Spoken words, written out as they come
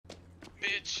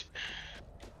bitch.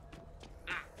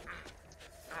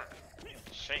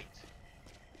 Shanked.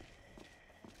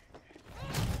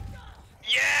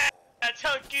 Yeah,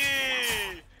 Chunky.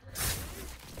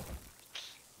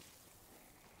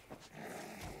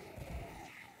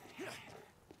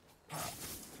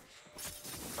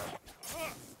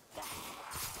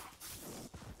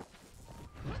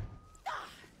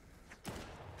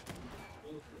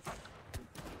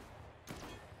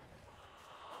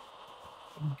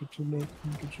 Get your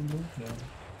move now.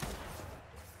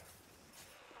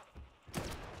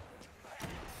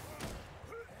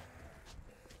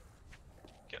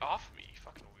 Get off me, you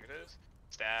fucking weirdos.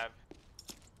 Stab.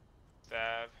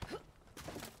 Stab.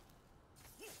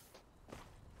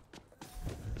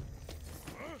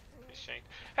 He's shanked.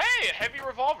 Hey, a heavy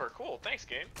revolver. Cool, thanks,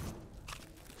 game.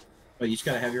 Oh, you just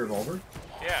got a heavy revolver?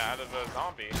 Yeah, out of a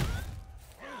zombie.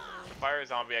 A fire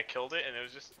zombie, I killed it, and it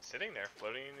was just sitting there,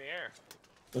 floating in the air.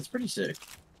 That's pretty sick.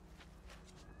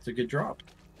 It's a good drop.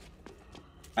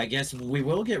 I guess we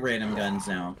will get random guns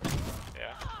now.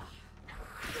 Yeah.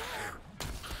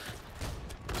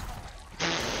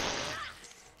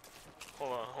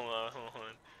 Hold on.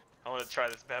 I want to try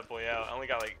this bad boy out. I only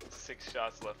got like 6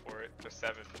 shots left for it. Or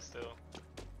 7, but still.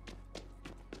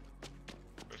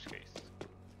 Worst case.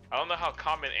 I don't know how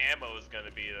common ammo is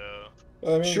gonna be though.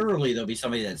 I mean, Surely there'll be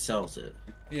somebody that sells it.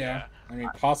 yeah. I mean,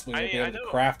 possibly they'll be able to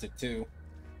craft it too.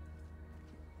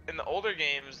 In the older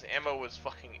games, ammo was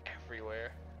fucking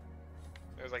everywhere.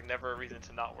 There was like never a reason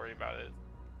to not worry about it.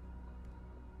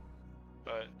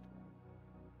 But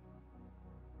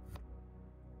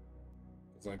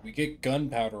It's like we get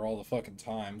gunpowder all the fucking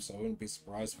time, so I wouldn't be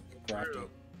surprised if we could craft it.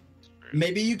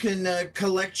 Maybe you can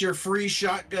collect your free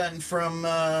shotgun from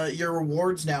your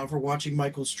rewards now for watching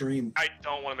Michael's stream. I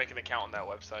don't want to make an account on that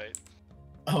website.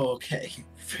 Oh, okay.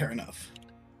 Fair enough.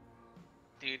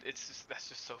 Dude, that's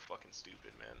just so fucking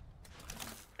stupid, man.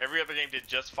 Every other game did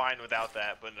just fine without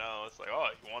that, but no, it's like, oh,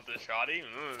 you want this shoddy?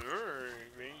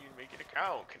 Make an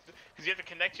account. Because you have to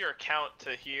connect your account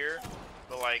to here,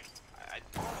 but like,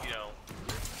 you know,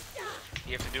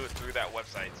 you have to do it through that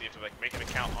website. So you have to like make an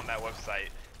account on that website,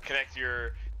 connect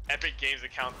your Epic Games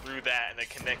account through that, and then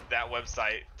connect that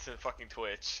website to fucking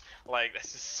Twitch. Like,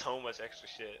 that's just so much extra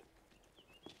shit.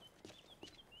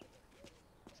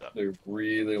 They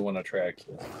really want to track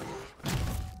you.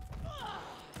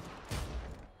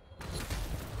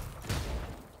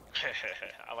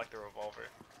 I like the revolver.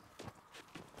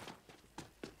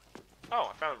 Oh,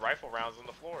 I found rifle rounds on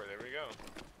the floor. There we go.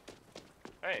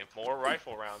 Hey, more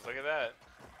rifle rounds. Look at that.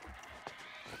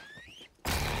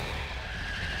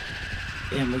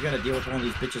 Damn, we gotta deal with one of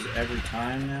these bitches every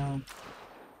time now.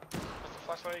 What's the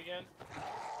flashlight again?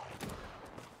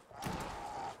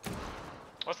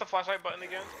 What's the flashlight button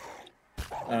again?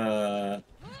 I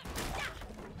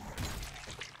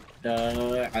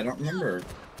don't remember.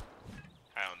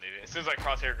 I don't need it. As soon as my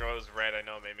crosshair goes red, I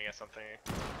know I'm aiming at something.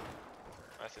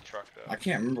 That's a truck, though. I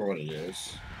can't remember what it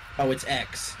is. Oh, it's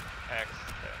X. X.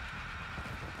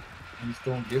 I just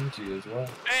don't give it to you as well.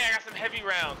 Hey, I got some heavy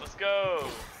rounds. Let's go.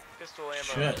 Pistol ammo.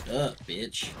 Shut up,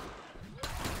 bitch.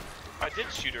 I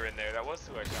did shoot her in there. That was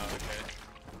who I shot. Okay.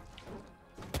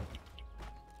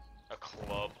 A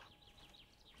club.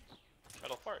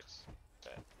 Metal parts.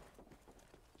 Okay.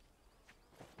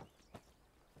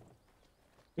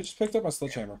 We just picked up my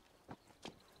sledgehammer.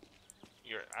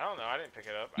 I don't know. I didn't pick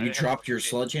it up. You dropped your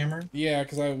sledgehammer? Yeah,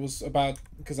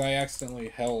 because I accidentally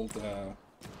held the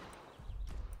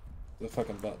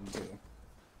fucking button too.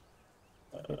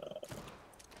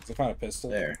 I found a pistol.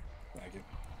 There. Thank you.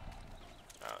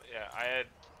 Oh yeah, I had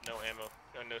no ammo,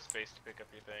 no space to pick up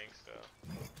your thing, so.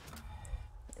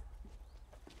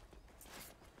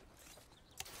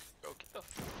 Bro, get the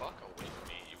fuck away from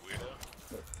me, you weirdo.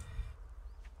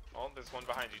 Oh, there's one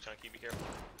behind you, Chunky. Be careful.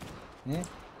 Hmm?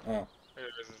 Oh.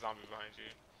 There's a zombie behind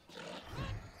you.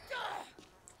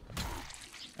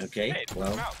 Okay, Hey,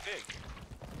 well. come out, big.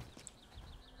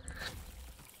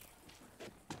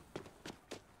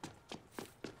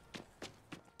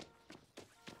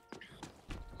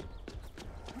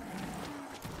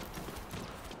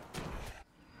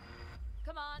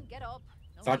 Come on, get up.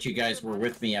 No Thought you guys were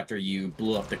with me after you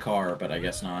blew up the car, but I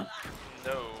guess not.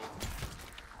 No.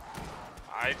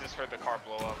 I just heard the car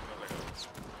blow up and I was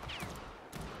like,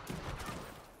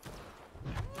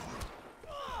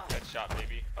 oh. Headshot,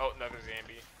 baby. Oh, another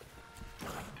zombie.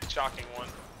 Shocking one.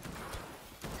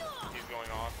 He's going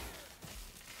off.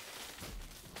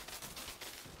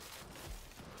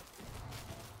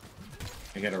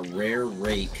 I got a rare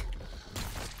rake.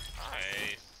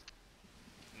 Nice.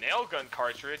 Nail gun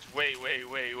cartridge? Wait.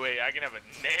 I can have a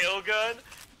nail gun?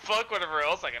 Fuck whatever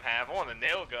else I can have. I want a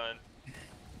nail gun.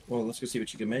 Well, let's go see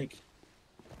what you can make.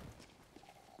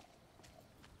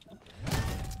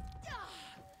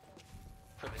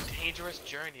 For the dangerous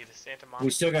journey to Santa Monica.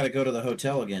 We still got to go to the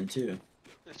hotel again, too.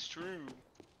 It's true.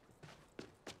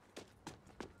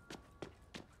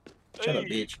 Shut up, Hey,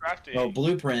 bitch. crafty. Oh,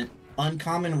 blueprint.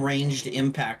 Uncommon ranged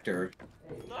impactor.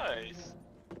 Nice.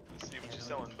 Let's see what you're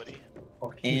selling, buddy.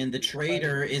 And the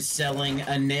trader is selling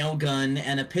a nail gun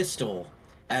and a pistol,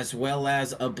 as well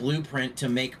as a blueprint to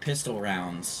make pistol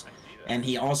rounds. I see that. And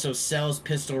he also sells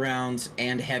pistol rounds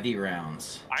and heavy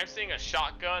rounds. I'm seeing a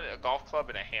shotgun, a golf club,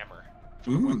 and a hammer.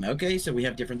 Okay, so we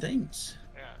have different things.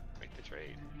 Yeah, make the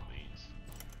trade, please.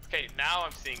 Okay, now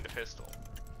I'm seeing the pistol.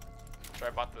 So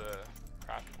I bought the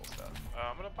craftable stuff.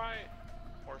 I'm gonna buy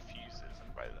more fuses.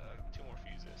 I'm gonna buy the 2 more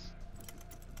fuses.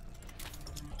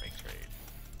 Make trade.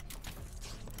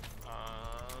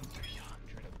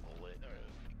 300 a bullet. Oh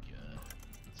my god.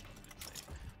 That's fucking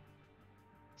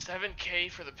insane.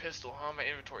 7K for the pistol, huh? My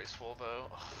inventory's full though.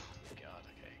 Oh my god,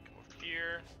 okay. Go over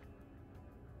here.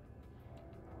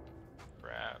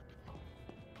 Crap.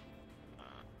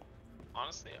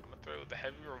 Honestly, I'm gonna throw the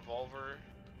heavy revolver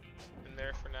in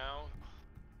there for now.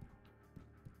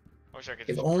 I wish I could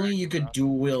If just only drag you it could up,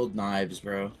 dual wield knives,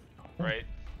 bro. right?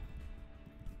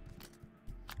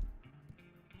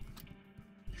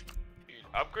 Dude,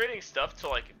 upgrading stuff to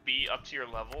like be up to your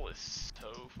level is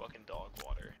so fucking dog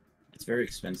water. It's very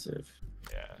expensive.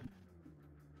 Yeah.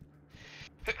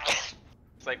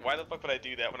 It's like, why the fuck would I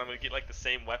do that when I'm gonna get like the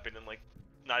same weapon in like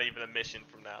not even a mission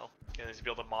from now, and just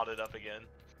be able to mod it up again?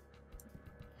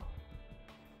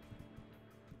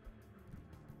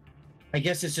 I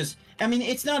guess it's just, I mean,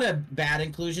 it's not a bad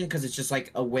inclusion because it's just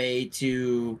like a way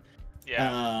to,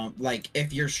 Yeah. like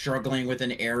if you're struggling with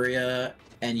an area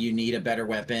and you need a better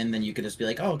weapon, then you could just be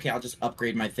like, oh, okay, I'll just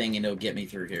upgrade my thing and it'll get me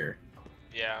through here.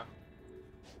 Yeah.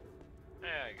 Yeah,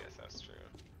 I guess that's true.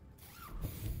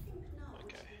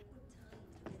 Okay.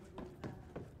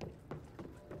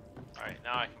 Alright,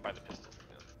 now I can buy the pistols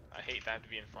again. I hate that to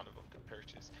be in front of them to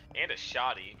purchase. And a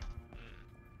shoddy.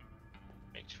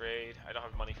 Make trade. I don't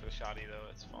have money for the shoddy though,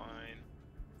 it's fine.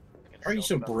 Why are you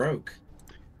so broke?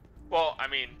 Well, I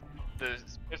mean, the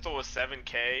pistol was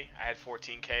 7K, I had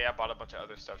 14K, I bought a bunch of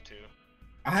other stuff too.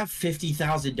 I have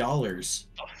 $50,000.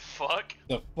 The fuck?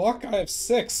 The fuck? I have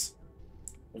 6.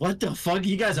 What the fuck?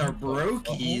 You guys are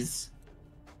brokies.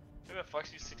 Where the fuck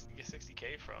did you get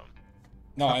 60K from?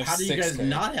 No, I have How do you guys 6K.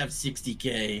 not have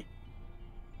 60K?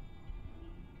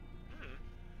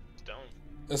 Stone.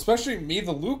 Especially me,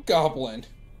 the loot goblin.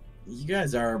 You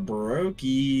guys are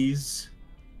brokies.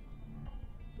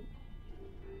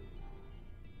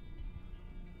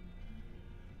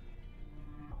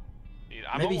 Dude,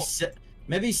 I'm Maybe almost...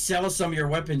 maybe sell some of your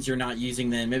weapons you're not using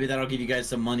then. Maybe that'll give you guys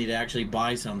some money to actually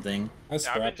buy something. I I've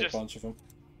scrapped been a bunch of them.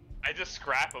 I just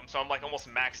scrap them, so I'm like almost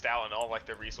maxed out on all like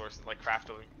the resources, like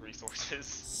crafting resources.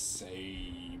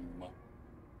 Same.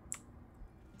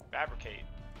 Fabricate.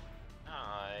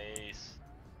 Nice.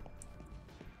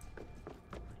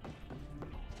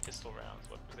 Pistol rounds.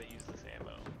 What do they use this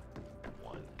ammo?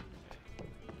 1. Okay.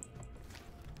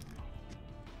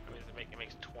 I mean, it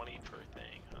makes 20 per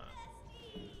thing, huh?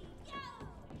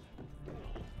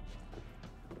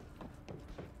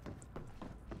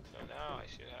 So now I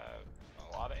should have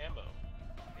a lot of ammo.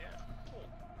 Yeah, cool.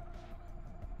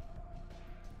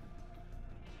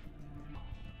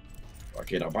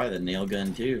 Fuck it, I'll buy the nail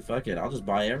gun too. Fuck it, I'll just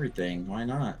buy everything. Why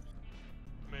not?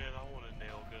 Man, I want a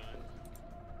nail gun.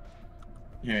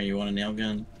 Here, you want a nail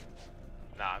gun?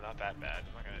 Nah, not that bad.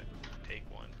 I'm not gonna take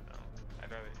one. No. I'd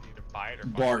rather either buy it or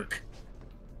find Bark.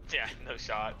 it. Yeah, no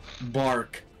shot.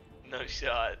 Bark. No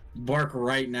shot. Bark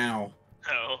right now.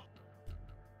 No.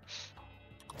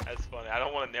 That's funny. I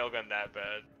don't want a nail gun that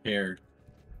bad. Here.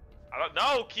 I don't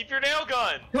know. Keep your nail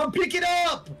gun. Come pick it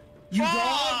up! You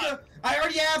Fuck! dog! I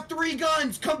already have 3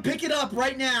 guns! Come pick it up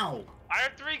right now! I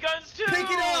have 3 guns too. Pick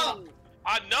it up!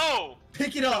 No.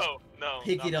 Pick it up! No. No.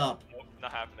 Pick not, it up. Nope,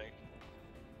 not happening.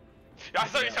 I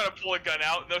thought you were trying to pull a gun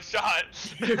out. No shot.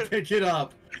 Pick it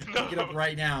up. No. Pick it up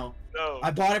right now. No.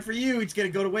 I bought it for you. It's gonna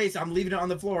go to waste. I'm leaving it on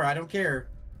the floor. I don't care.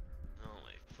 Oh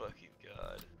my fucking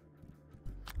god.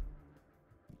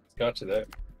 It's got to that.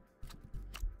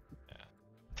 Yeah.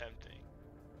 Tempting.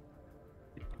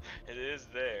 It is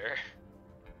there.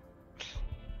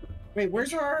 Wait,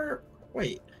 where's our...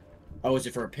 Wait. Oh, is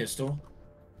it for a pistol?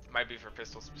 Might be for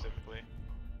pistols specifically.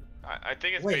 I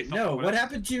think it's Wait, based no. on What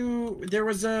happened to... There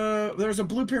was a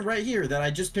blueprint right here that I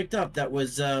just picked up that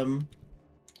was, Impactor?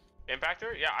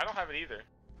 Yeah, I don't have it either.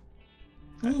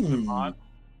 That's the mod.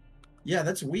 Yeah,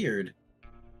 that's weird.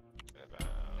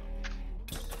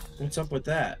 What's up with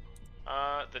that?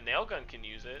 The nail gun can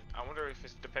use it. I wonder if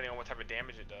it's depending on what type of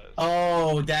damage it does.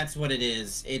 Oh, that's what it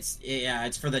is.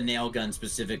 It's for the nail gun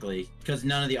specifically, because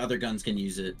none of the other guns can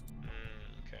use it.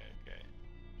 Okay, okay.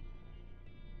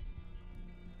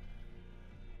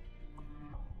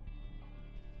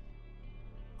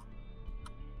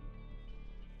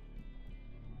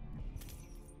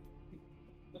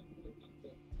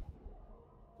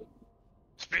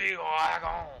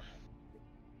 Speedwagon!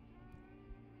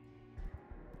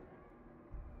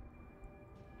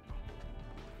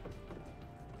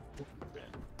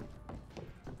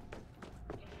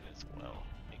 As well.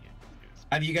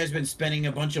 Have you guys been spending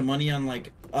a bunch of money on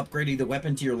like upgrading the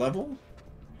weapon to your level?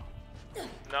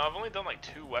 No, I've only done like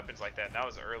 2 weapons like that. And that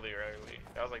was early.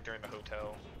 That was like during the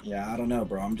hotel. Yeah, I don't know,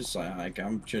 bro. I'm just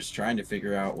I'm just trying to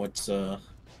figure out what's I'm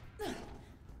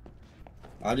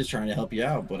just trying to help you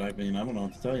out, but I mean, I don't know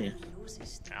what to tell you.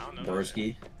 I don't know.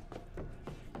 Broski.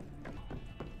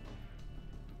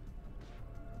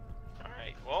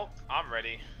 Alright, well, I'm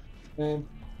ready.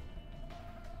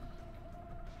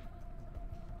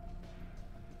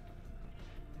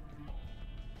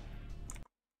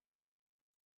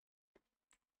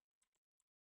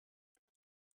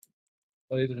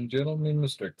 Ladies and gentlemen,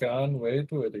 Mr. Conway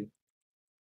Twitty.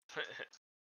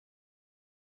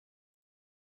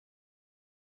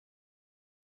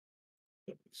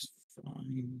 It's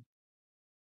fine.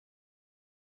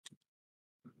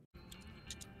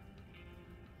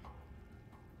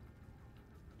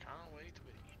 Conway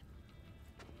Twitty.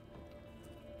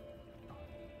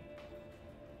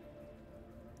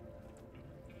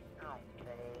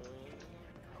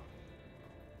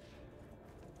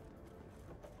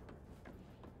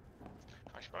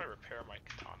 I should probably repair my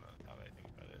katana now that I think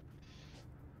about it.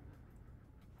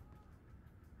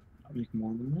 I'll make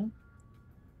more than that.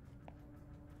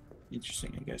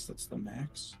 Interesting, I guess that's the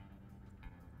max.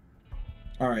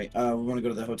 Alright, we want to go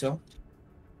to the hotel?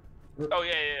 Oh,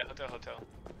 yeah, hotel. To the hotel.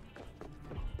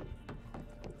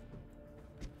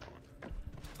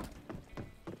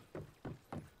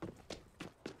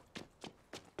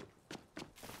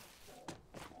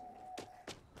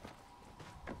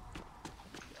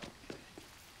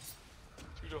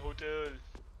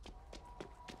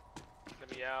 Let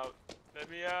me out. Let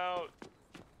me out.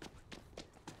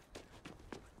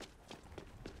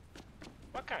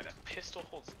 What kind of pistol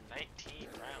holds 19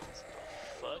 rounds?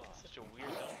 The fuck? It's such a weird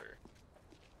number.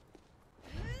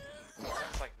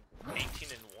 It's like 18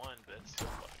 and 1, but it's still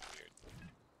fucking weird.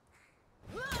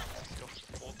 Let's go for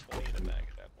the full 20 in the back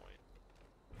at that point.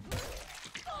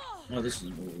 Oh, this is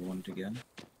what we wanted to get. I'm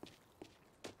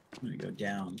gonna go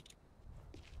down.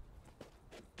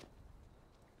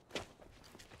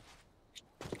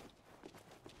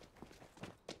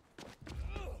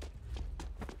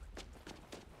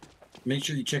 Make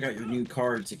sure you check out your new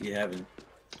cards if you haven't.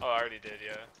 Oh, I already did,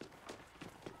 yeah.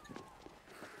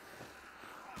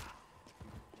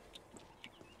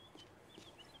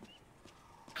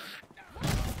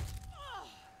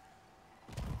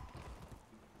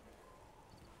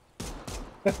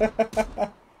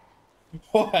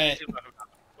 What?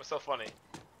 What's so funny?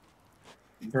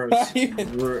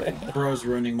 Bro's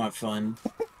ruining my fun.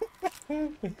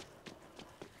 Damn,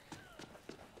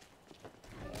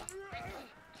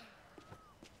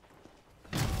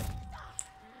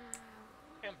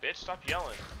 bitch, stop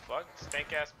yelling. Fuck,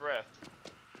 stank ass breath.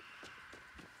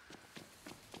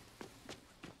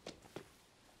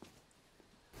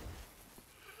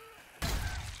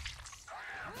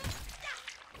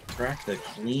 Crack the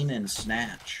clean and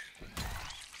snatch.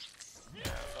 Yeah,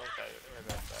 where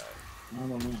that's at. I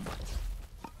don't know.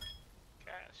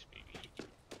 Cash, baby.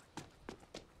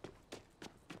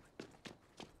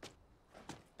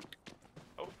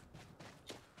 Oh.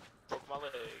 Broke my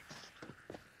legs.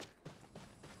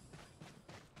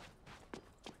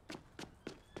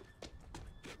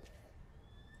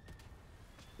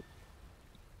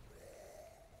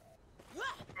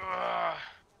 Ugh.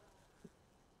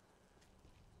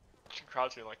 What you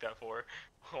crouching like that for?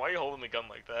 Why are you holding the gun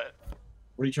like that?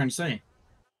 What are you trying to say?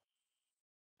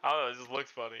 I don't know, it just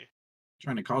looks funny.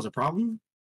 Trying to cause a problem?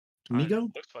 Amigo?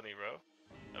 Looks funny, bro.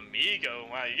 Amigo?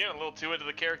 Wow, you're getting a little too into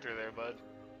the character there, bud.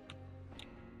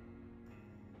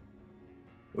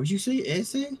 What'd you say,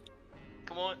 ese?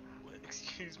 Come on.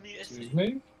 Excuse me, Excuse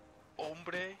me?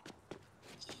 hombre.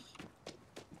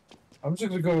 I'm just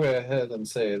gonna go ahead and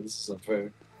say this is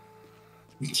unfair.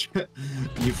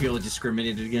 You feel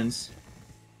discriminated against?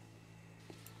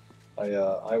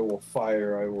 I will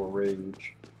fire, I will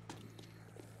rage.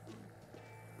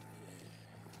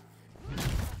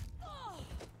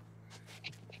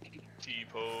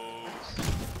 T-pose.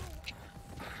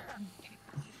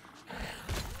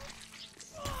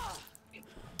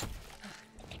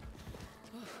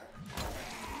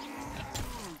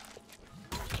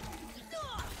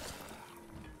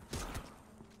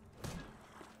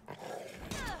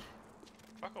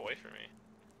 away from me.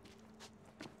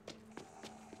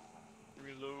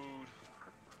 Reload.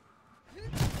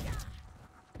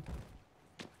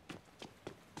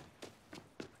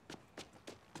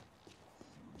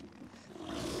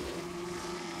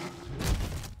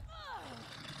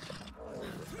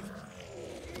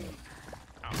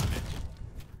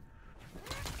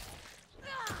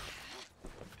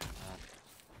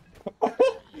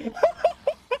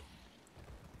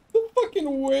 The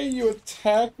fucking way you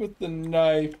attack with the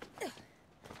knife.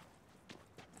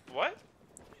 What?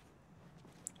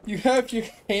 You have your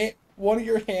hand, one of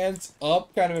your hands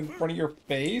up, kind of in front of your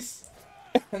face,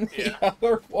 and the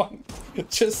other one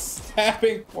just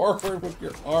stabbing forward with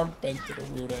your arm bent at a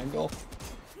weird angle.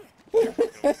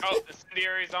 Oh,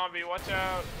 incendiary zombie, watch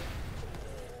out!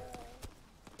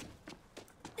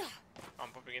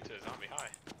 I'm bumping into a zombie, hi.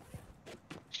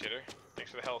 Shitter.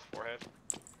 Thanks for the health, forehead.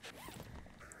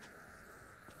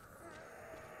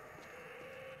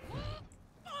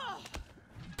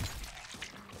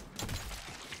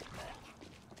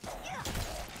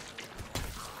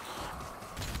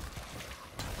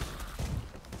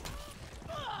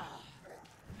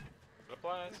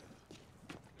 Supplies.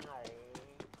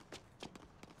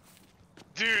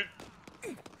 Dude!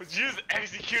 Would you just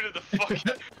executed the fuck?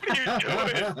 What are you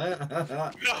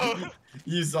doing? No!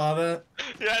 You saw that?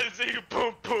 Yeah, I just see you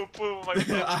boom, boom, boom.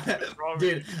 Like,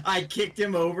 Dude, I kicked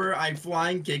him over, I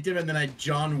flying kicked him, and then I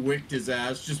John Wicked his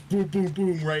ass. Just boom, boom,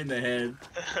 boom, right in the head.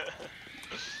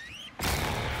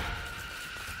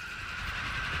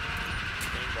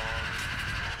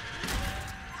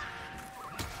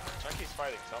 Chucky's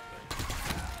fighting something.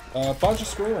 A bunch of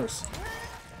screamers.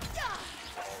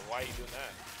 Oh, why are you doing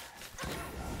that?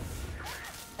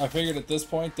 I figured at this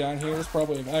point down here is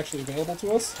probably actually available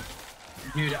to us.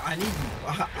 Dude, I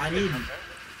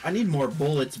need more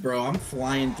bullets, bro. I'm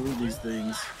flying through these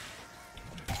things.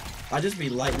 I just be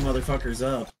lighting motherfuckers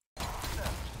up.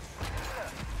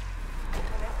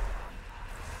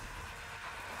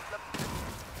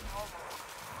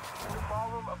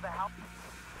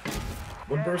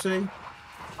 What person?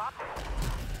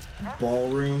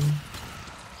 Ballroom.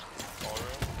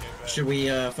 Should we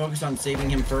focus on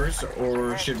saving him first,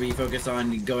 or should we focus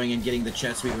on going and getting the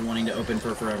chest we've been wanting to open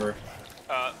for forever?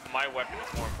 My weapon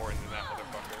is more important than that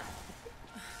motherfucker.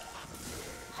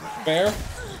 Fair?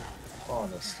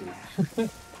 Honestly.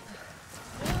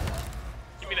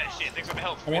 Give me that shit. Thanks for the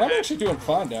help. I mean, I'm actually doing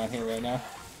fine down here right now.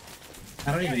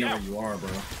 I don't even know where you are, bro.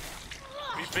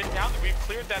 We've been down. We've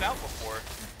cleared that out before.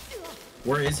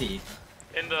 Where is he?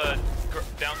 In the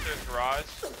downstairs garage.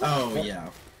 Oh, yeah.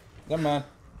 Never mind.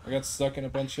 I got stuck in a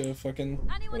bunch of fucking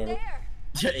Anyone whatever.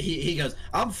 there? He goes,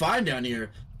 I'm fine down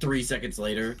here. 3 seconds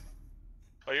later.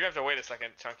 Oh, you're gonna have to wait a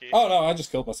second, Chunky. Oh no, I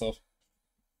just killed myself.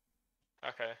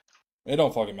 Okay. It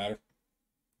don't fucking matter.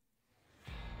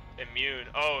 Immune.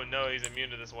 Oh no, he's immune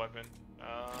to this weapon.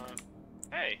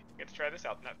 Hey, get to try this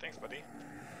out. No, thanks, buddy.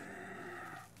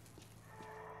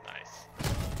 Nice.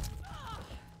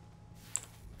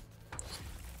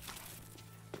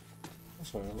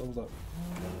 That's why I leveled up.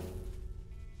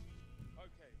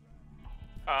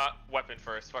 Weapon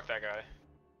first. Fuck that guy.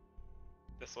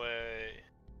 This way.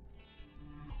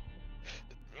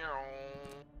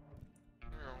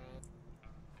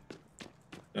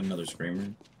 Another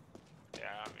screamer.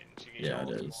 Yeah, I mean, she can Yeah, use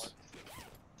all it she is. wants.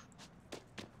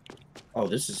 Oh,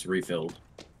 this is refilled.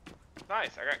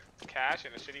 Nice. I got cash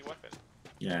and a shitty weapon.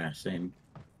 Yeah, same.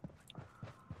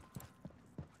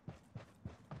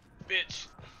 Bitch.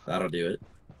 That'll do it.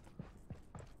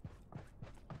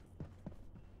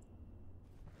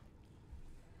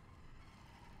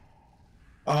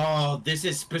 Oh, this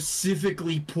is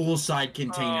specifically poolside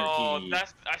container key.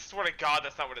 That's. I swear to God,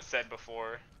 that's not what it said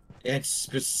before. It's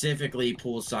specifically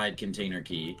poolside container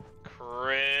key.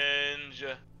 Cringe.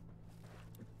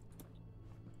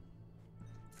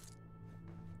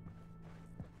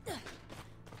 Yeah,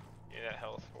 that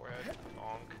health forehead.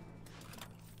 Bonk.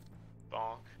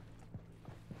 Bonk.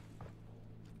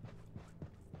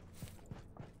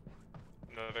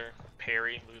 Another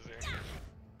parry loser.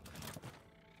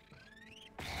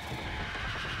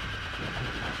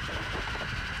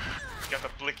 Got the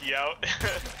blicky out.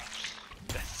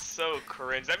 That's so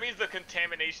cringe. That means the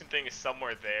contamination thing is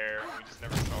somewhere there. We just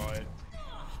never saw it.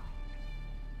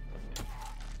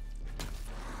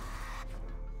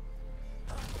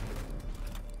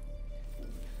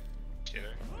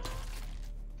 Shitter.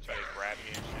 Try to grab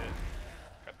me and shit.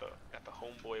 Got the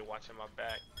homeboy watching my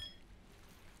back.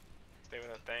 Stay with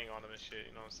that thing on him and shit,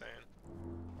 you know what I'm saying?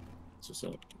 That's what's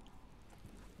up.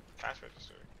 Cash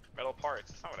register. Metal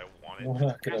parts. That's not what I wanted. We're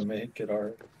not gonna make it,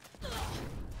 alright.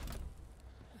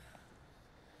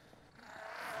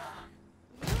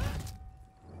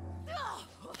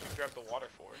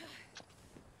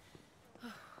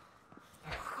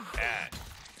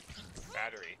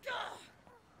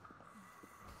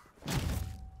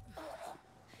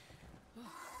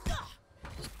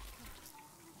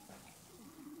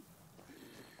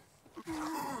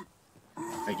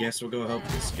 I guess we'll go help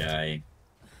this guy.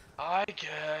 I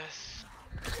guess.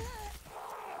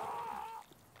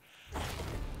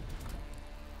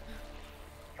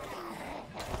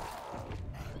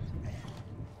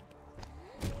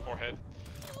 Forehead.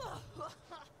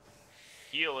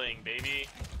 Healing, baby.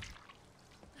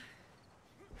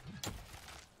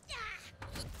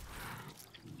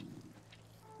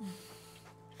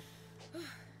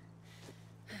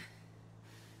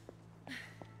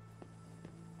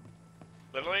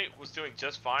 Literally was doing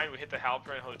just fine. We hit the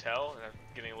Halpern Hotel, and I'm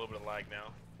getting a little bit of lag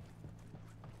now.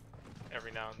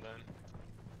 Every now and then.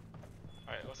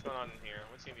 Alright, what's going on in here?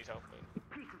 What's he need help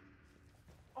with?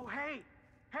 Oh, hey!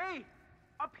 Hey!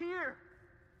 Up here!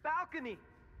 Balcony!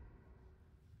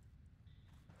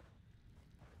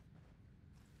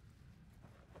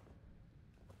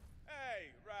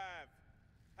 Hey, Rav.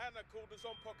 Hannah called us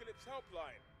on Apocalypse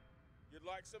Helpline. You'd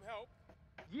like some help?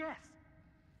 Yes!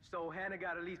 So Hannah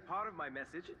got at least part of my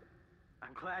message.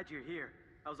 I'm glad you're here.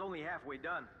 I was only halfway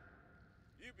done.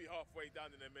 You'll be halfway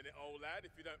done in a minute, old lad,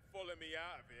 if you don't follow me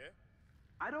out of here.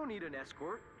 I don't need an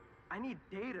escort. I need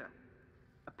data.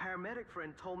 A paramedic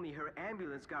friend told me her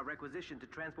ambulance got requisitioned to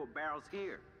transport barrels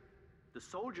here. The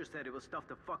soldier said it was stuff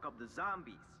to fuck up the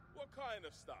zombies. What kind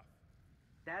of stuff?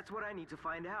 That's what I need to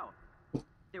find out.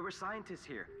 There were scientists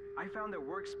here. I found their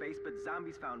workspace, but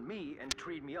zombies found me and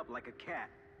treated me up like a cat.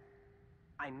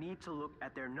 I need to look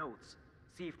at their notes.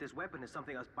 See if this weapon is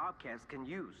something us Bobcats can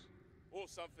use. Or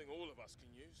something all of us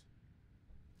can use.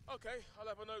 Okay, I'll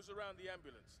have a nose around the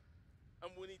ambulance.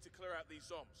 And we need to clear out these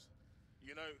zombs.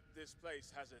 You know, this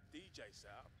place has a DJ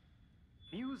set up.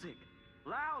 Music!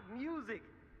 Loud music!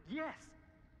 Yes!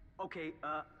 Okay,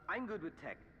 I'm good with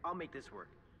tech. I'll make this work.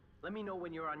 Let me know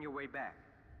when you're on your way back.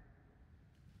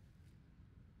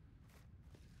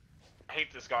 I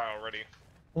hate this guy already.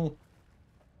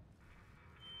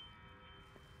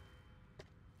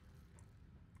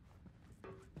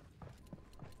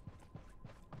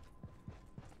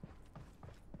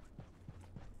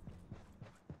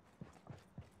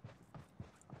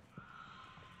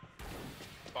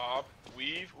 Bob,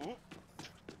 weave, oop.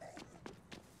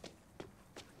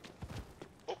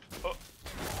 Oh, oh.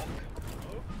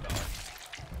 Oh, God.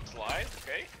 Slide,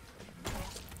 okay.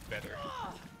 Better.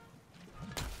 Hell.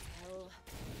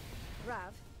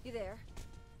 Rav, you there?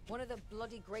 One of the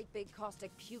bloody great big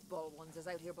caustic puke ball ones is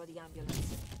out here by the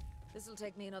ambulance. This'll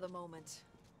take me another moment.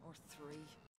 Or 3.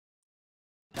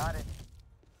 Got it.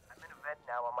 I'm in a vent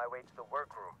now on my way to the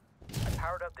workroom. I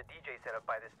powered up the DJ setup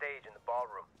by the stage in the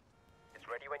ballroom. It's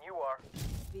ready when you are.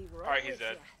 Be right Alright, he's with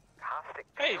dead. ya. Caustic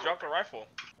Hey, he puke. dropped a rifle.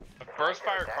 A burst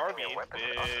fire Attacking carbine. your weapons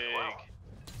at us as Big.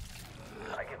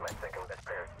 well. I give my second best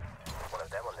pair. One of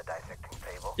them on the dissecting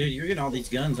table. Dude, you're getting all these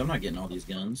guns. I'm not getting all these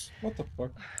guns. What the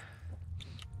fuck?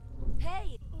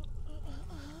 Hey!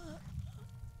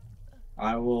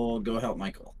 I will go help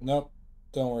Michael. Nope.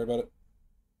 Don't worry about it.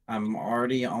 I'm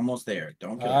already almost there.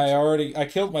 Don't kill I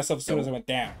killed myself as soon as I went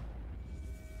down.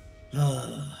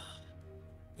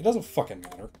 It doesn't fucking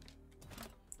matter.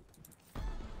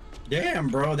 Damn,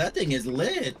 bro, that thing is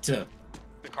lit. The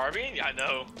carbine? Yeah, I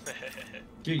know.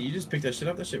 Dude, you just picked that shit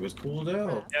up. That shit was cool as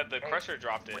hell. Yeah, the crusher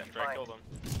dropped it after I killed him.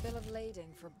 Bill of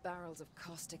lading for barrels of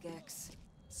caustic X.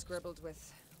 Scribbled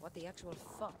with what the actual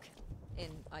fuck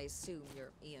in, I assume,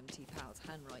 your EMT pal's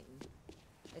handwriting.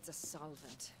 It's a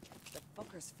solvent. The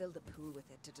fuckers fill the pool with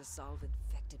it to dissolve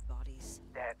infected bodies.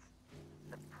 That's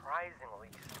surprisingly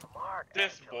smart.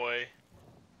 This actually. boy.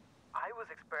 I was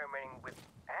experimenting with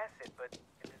acid, but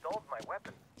it dissolved my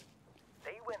weapon.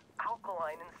 They went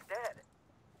alkaline instead.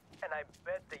 And I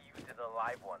bet they used it in the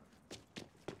live ones.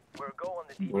 We're going on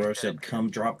the DJ Bro setup said, here. come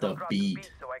drop the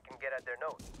beat. So I can get at their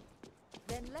notes.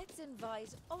 Then let's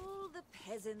invite all the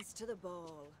peasants to the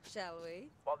ball, shall we?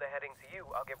 While they're heading to you,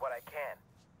 I'll get what I can.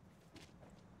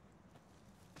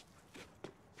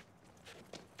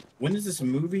 When is this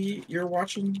movie you're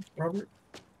watching, Robert?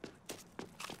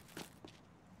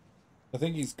 I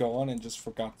think he's gone and just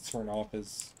forgot to turn off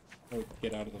his... or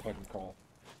get out of the fucking call.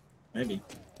 Maybe.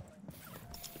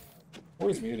 Or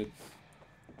he's muted.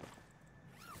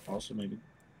 Also, maybe.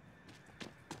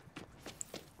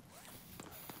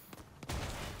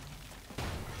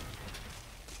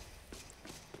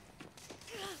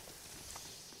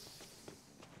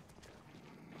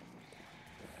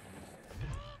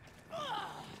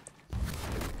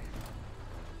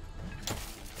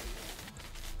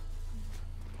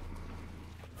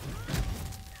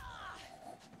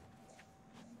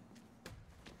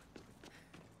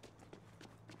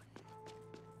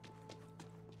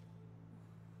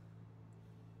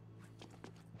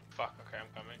 Fuck, okay, I'm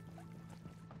coming.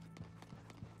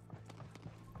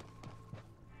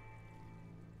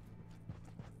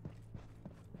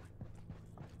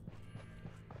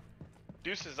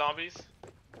 Deuces, zombies.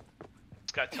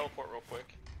 Just gotta teleport real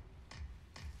quick.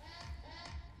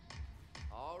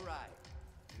 All right,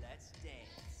 let's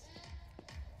dance.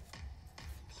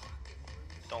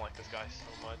 Don't like this guy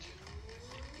so much.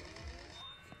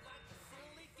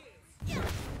 Where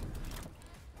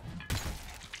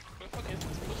the fuck is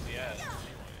this pussy at? Anyway.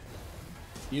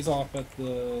 He's off at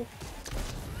the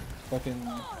fucking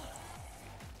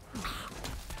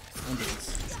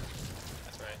entrance.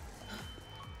 That's right.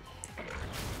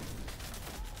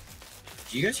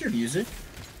 Do you guys hear music?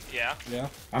 Yeah. Yeah.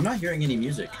 I'm not hearing any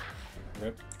music.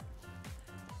 Rip.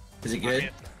 Is it I good?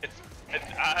 mean, it's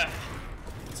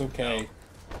It's okay.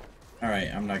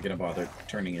 Alright, I'm not gonna bother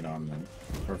turning it on then.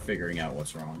 Or figuring out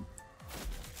what's wrong.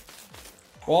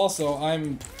 Well, also,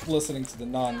 I'm listening to the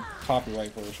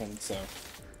non-copyright version, so...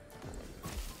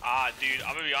 dude,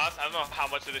 I'm gonna be honest, I don't know how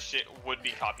much of this shit would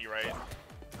be copyright.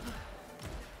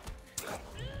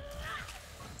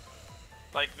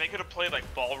 Like, they could have played, like,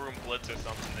 Ballroom Blitz or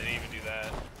something, they didn't even do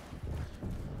that.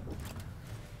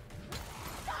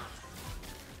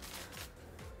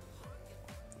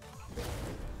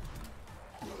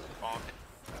 Bonk.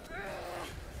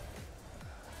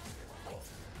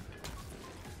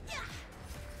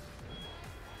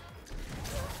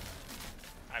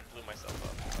 I blew myself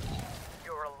up.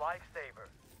 You're a lifesaver.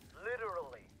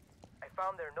 Literally. I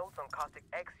found their notes on Caustic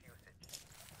X usage.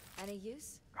 Any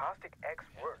use? Caustic X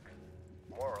works,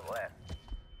 more or less.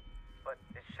 But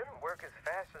it shouldn't work as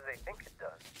fast as they think it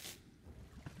does.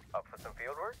 Up for some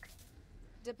field work?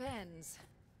 Depends.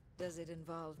 Does it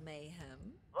involve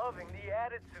mayhem? Loving the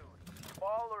attitude.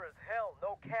 Baller as hell,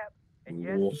 no cap. And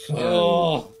yet,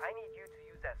 Oh. I need you to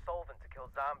use that solvent to kill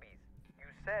zombies. You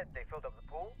said they filled up the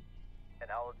pool, and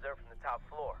I'll observe from the top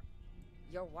floor.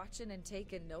 You're watching and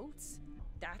taking notes?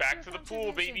 That's Back your to the pool,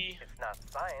 contribution? baby. It's not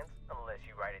science unless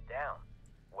you write it down.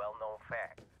 Well-known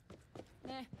fact.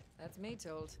 That's me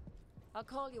told. I'll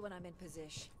call you when I'm in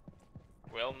position.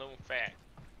 Well-known fact.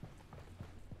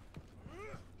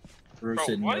 Bro Bro,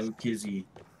 said what no is- kizzy.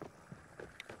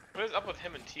 What is up with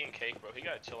him and tea and cake, bro? He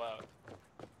gotta chill out.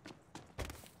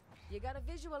 You got a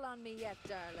visual on me yet,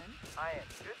 darling? I am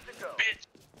good to go. Bitch!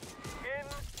 In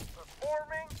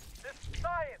performing this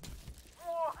science.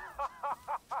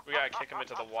 We gotta kick him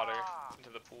into the water, into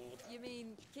the pool. You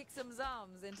mean kick some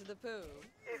zombs into the pool?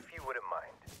 If you wouldn't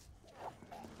mind.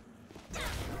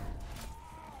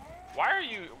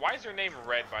 Why is your name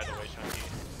red, by the way, Chunky?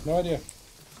 No idea.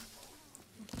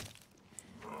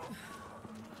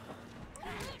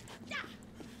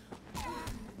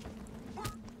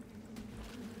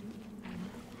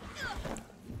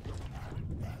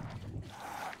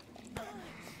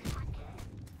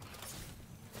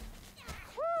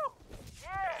 Woo!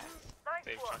 Yeah! Nice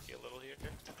Save one! Chunky a little here.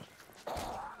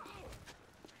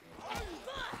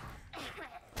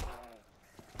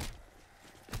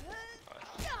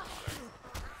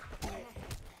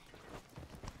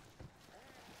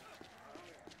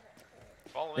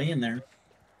 Fall Stay in there.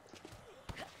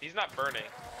 He's not burning.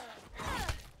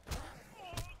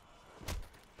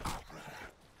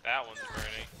 That one's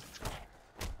burning.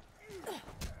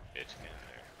 Bitch, get in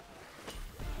there.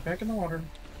 Back in the water. Go,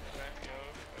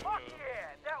 Fuck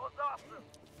yeah! That was awesome!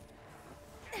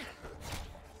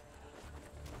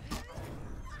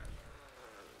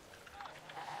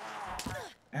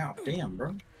 Ow, damn,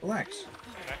 bro. Relax.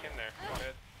 Back in there. Go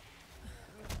ahead.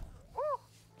 Woo!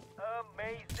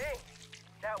 Amazing!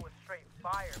 That was straight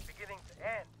fire, beginning to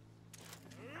end.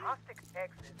 Caustic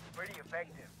X is pretty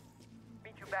effective.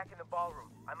 Meet you back in the ballroom.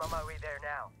 I'm on my way there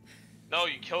now. No,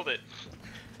 you killed it.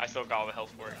 I still got all the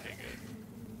health for it. Okay,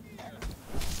 good.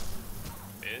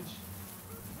 Bitch.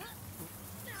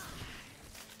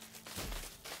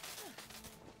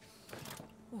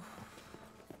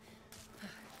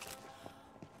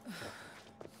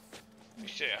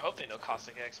 Shit, I hope they know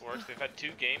Caustic X works. They've had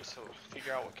 2 games to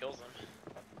figure out what kills them.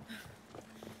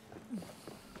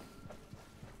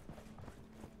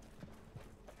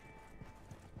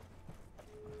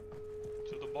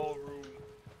 To the ballroom.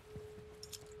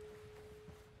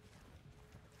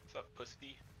 What's up,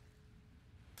 pussy?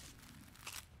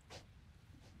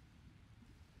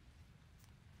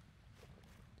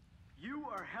 You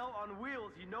are hell on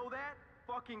wheels, you know that?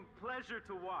 Fucking pleasure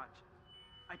to watch.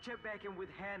 I checked back in with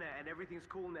Hannah and everything's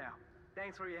cool now.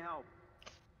 Thanks for your help.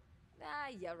 Ah,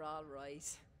 you're all right.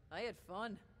 I had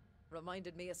fun.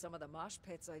 Reminded me of some of the mosh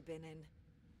pits I've been in.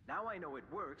 Now I know it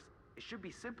works. It should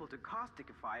be simple to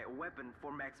causticify a weapon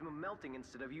for maximum melting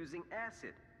instead of using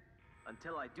acid.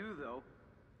 Until I do though,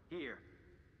 here.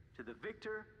 To the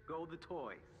victor go the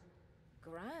toys.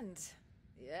 Grand.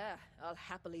 Yeah, I'll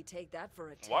happily take that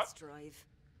for a test What? drive.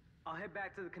 I'll head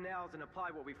back to the canals and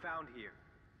apply what we found here.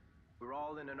 We're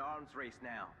all in an arms race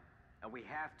now, and we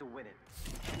have to win it.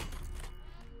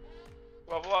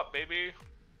 Level up, baby.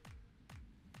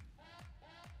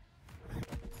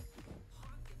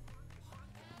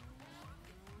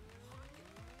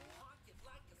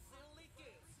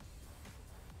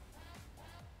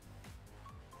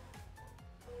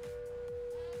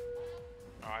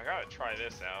 Oh, I gotta try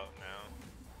this out now.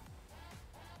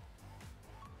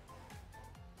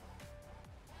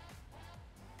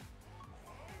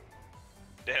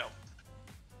 Damn.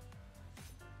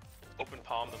 Open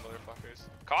palm the motherfuckers.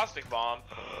 Caustic bomb.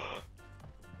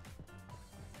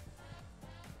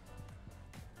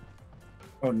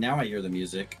 Oh, now I hear the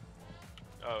music.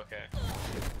 Oh, okay.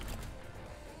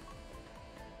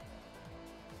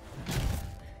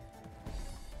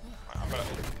 I'm gonna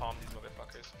open palm these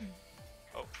motherfuckers.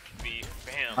 Oh, B.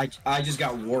 Bam. I just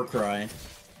got War Cry.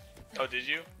 Oh, did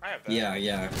you? I have that. Yeah,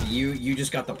 yeah. You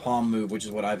just got the palm move, which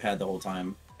is what I've had the whole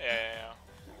time. Yeah.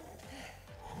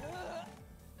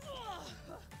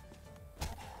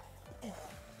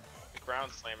 The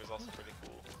ground slam is also pretty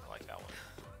cool. I like that one.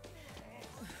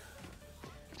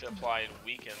 To apply and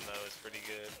weaken though is pretty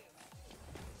good.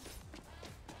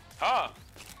 Huh?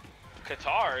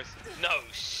 Katars? No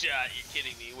shot. You're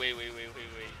kidding me. Wait.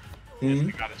 Yes,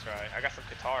 I gotta try. I got some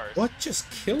Katars. What just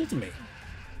killed me?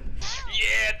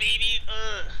 Yeah, baby.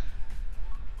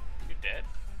 You dead?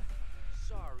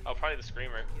 Sorry. Oh, probably the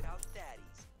screamer. Get out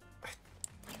daddies.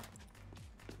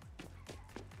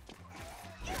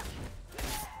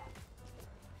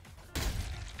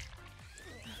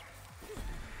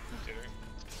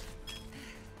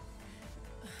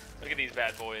 Look at these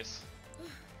bad boys.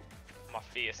 My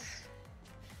face.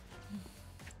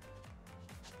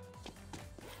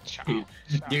 Chow, chow.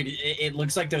 Dude, it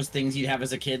looks like those things you'd have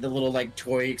as a kid, the little like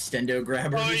toy extendo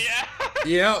grabbers. Oh yeah.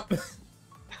 Yep.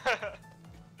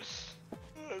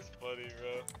 That's funny,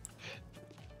 bro.